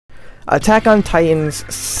Attack on Titans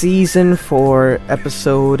Season 4,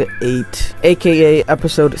 Episode 8, aka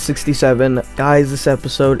Episode 67. Guys, this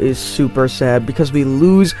episode is super sad because we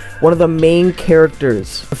lose one of the main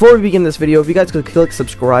characters. Before we begin this video, if you guys could click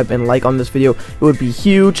subscribe and like on this video, it would be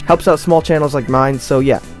huge. Helps out small channels like mine, so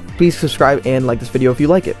yeah. Please subscribe and like this video if you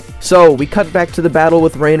like it. So, we cut back to the battle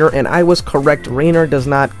with Rainer, and I was correct. Rainer does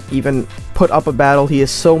not even put up a battle. He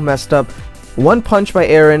is so messed up. One punch by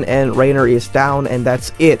Eren and Rainer is down, and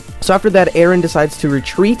that's it. So after that, Eren decides to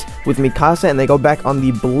retreat with Mikasa, and they go back on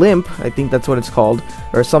the blimp. I think that's what it's called,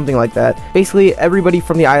 or something like that. Basically, everybody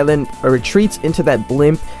from the island retreats into that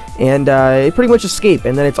blimp, and it pretty much escape,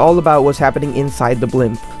 and then it's all about what's happening inside the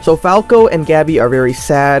blimp. So Falco and Gabby are very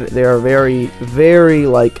sad. They are very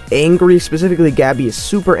like angry. Specifically, Gabby is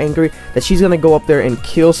super angry that she's gonna go up there and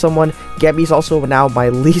kill someone. Gabby's also now my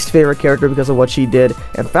least favorite character because of what she did,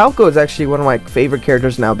 and Falco is actually one of my favorite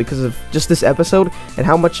characters now because of just this episode and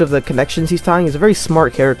how much of the connections he's tying. He's a very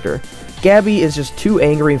smart character. Gabby is just too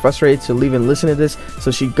angry and frustrated to even listen to this,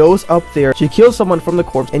 so she goes up there, she kills someone from the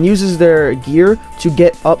corpse, and uses their gear to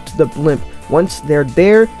get up to the blimp. Once they're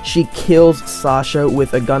there, she kills Sasha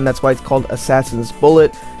with a gun. That's why it's called Assassin's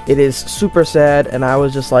Bullet. It is super sad, and I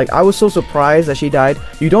was just like, I was so surprised that she died.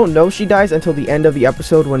 You don't know she dies until the end of the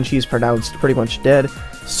episode when she's pronounced pretty much dead.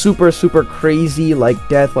 Super crazy like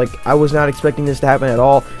death. Like, I was not expecting this to happen at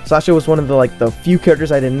all. Sasha was one of the few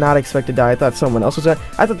characters I did not expect to die. I thought someone else was dead.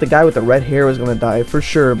 I thought the guy with the red hair was gonna die for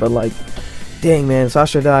sure, but like, dang man,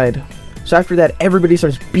 Sasha died. So after that, everybody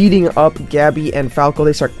starts beating up Gabby and Falco.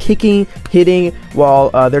 They start kicking, hitting,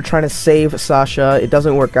 while they're trying to save Sasha. It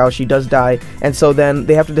doesn't work out. She does die. And so then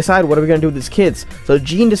they have to decide, what are we going to do with these kids? So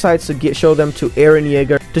Jean decides to show them to Eren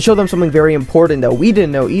Yeager, to show them something very important that we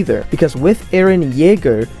didn't know either. Because with Eren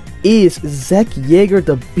Yeager is Zek Yeager,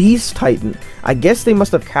 the Beast Titan. I guess they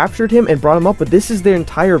must have captured him and brought him up, but this is their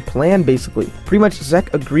entire plan basically. Pretty much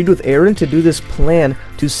Zek agreed with Eren to do this plan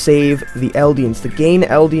to save the Eldians, to gain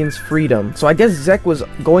Eldians' freedom. So I guess Zek was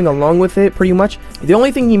going along with it pretty much. The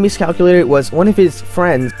only thing he miscalculated was one of his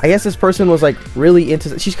friends. I guess this person was like really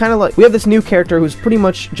into, she's kind of like, we have this new character who's pretty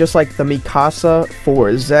much just like the Mikasa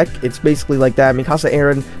for Zek. It's basically like that. Mikasa,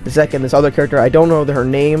 Eren, Zek, and this other character. I don't know her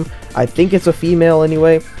name. I think it's a female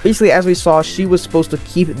anyway. Basically, as we saw, she was supposed to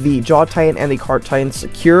keep the Jaw Titan and the Heart Titan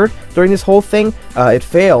secured during this whole thing. It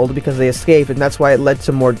failed because they escaped, and that's why it led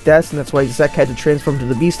to more deaths, and that's why Zek had to transform to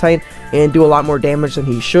the Beast Titan and do a lot more damage than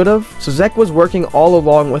he should have. So Zek was working all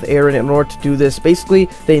along with Eren in order to do this. Basically,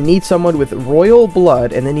 they need someone with royal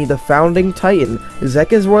blood, and they need the founding Titan.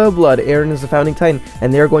 Zek is royal blood, Eren is the founding Titan,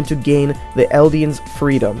 and they're going to gain the Eldians'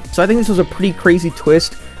 freedom. So I think this was a pretty crazy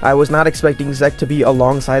twist. I was not expecting Zek to be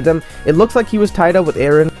alongside them. It looks like he was tied up with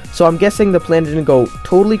Eren, so I'm guessing the plan didn't go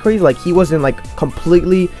totally crazy. Like, he wasn't like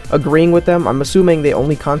completely agreeing with them. I'm assuming they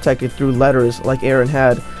only contacted through letters like Eren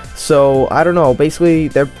had. So, I don't know, basically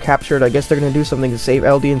they're captured. I guess they're gonna do something to save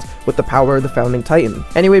Eldians with the power of the founding Titan.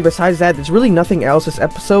 Anyway, besides that, there's really nothing else. This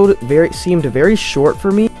episode seemed very short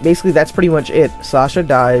for me. Basically, that's pretty much it. Sasha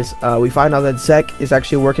dies. We find out that Zek is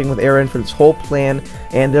actually working with Eren for this whole plan,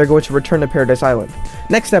 and they're going to return to Paradise Island.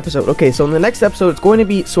 Next episode. Okay, so in the next episode, it's going to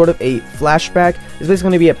be sort of a flashback. It's basically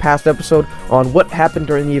going to be a past episode on what happened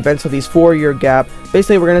during the events of these 4-year gap.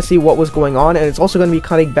 Basically, we're going to see what was going on, and it's also going to be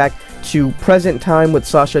cutting back to present time with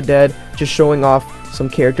Sasha dead, just showing off some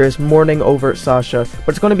characters mourning over Sasha. But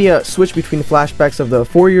it's going to be a switch between flashbacks of the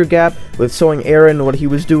 4-year gap, with showing Eren what he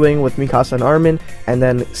was doing with Mikasa and Armin, and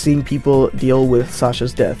then seeing people deal with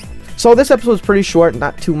Sasha's death. So this episode is pretty short,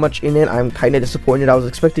 not too much in it. I'm kind of disappointed. I was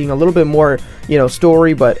expecting a little bit more,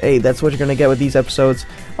 story, but hey, that's what you're going to get with these episodes.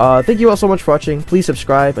 Thank you all so much for watching. Please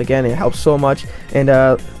subscribe. Again, it helps so much.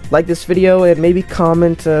 And like this video, and maybe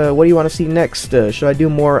comment what do you want to see next. Should I do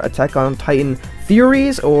more Attack on Titan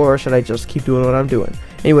theories, or should I just keep doing what I'm doing?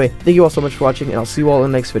 Anyway, thank you all so much for watching, and I'll see you all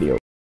in the next video.